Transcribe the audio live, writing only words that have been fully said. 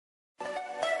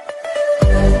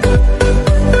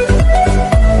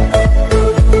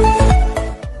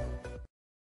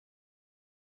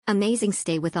Amazing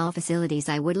stay with all facilities.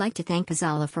 I would like to thank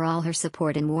Pazala for all her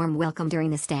support and warm welcome during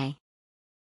the stay.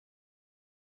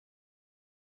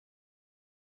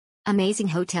 Amazing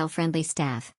hotel-friendly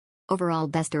staff. Overall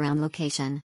best around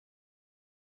location.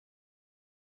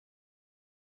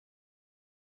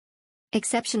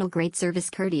 Exceptional great service,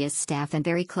 courteous staff and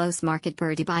very close market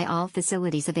per Dubai. All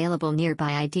facilities available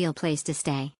nearby. Ideal place to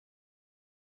stay.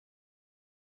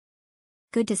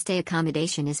 Good to stay.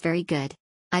 Accommodation is very good.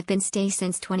 I've been stay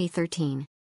since 2013.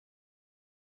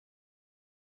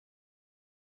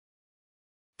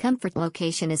 Comfort.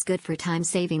 Location is good for time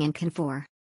saving and comfort.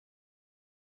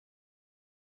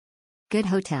 Good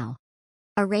hotel.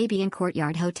 Arabian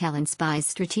Courtyard Hotel and Spa is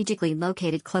strategically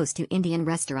located close to Indian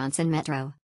restaurants and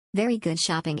metro. Very good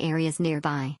shopping areas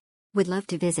nearby. Would love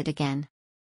to visit again.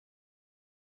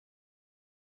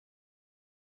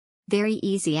 Very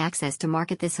easy access to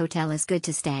market. This hotel is good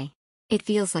to stay. It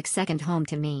feels like second home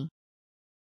to me.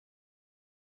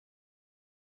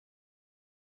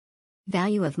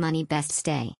 Value of money. Best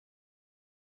stay.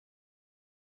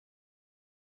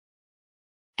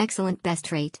 Excellent best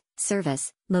rate,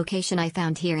 service, location. I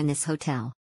found here in this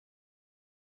hotel.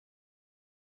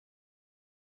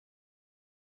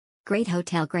 Great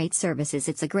hotel, great services.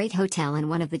 It's a great hotel and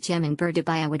one of the gem in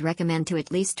Dubai. I would recommend to at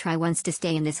least try once to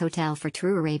stay in this hotel for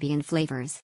true Arabian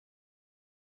flavors.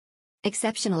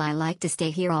 Exceptional. I like to stay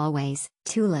here always.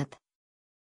 Tulip.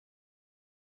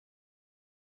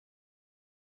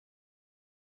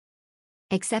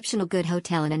 Exceptional good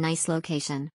hotel in a nice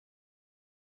location.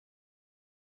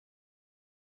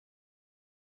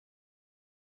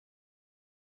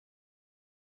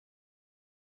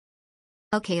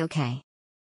 Okay.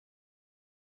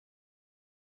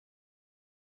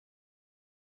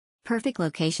 Perfect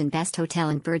location. Best hotel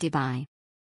in Dubai.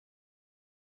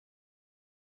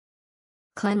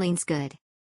 Cleanliness good.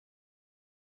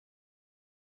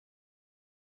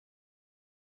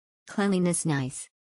 Cleanliness nice.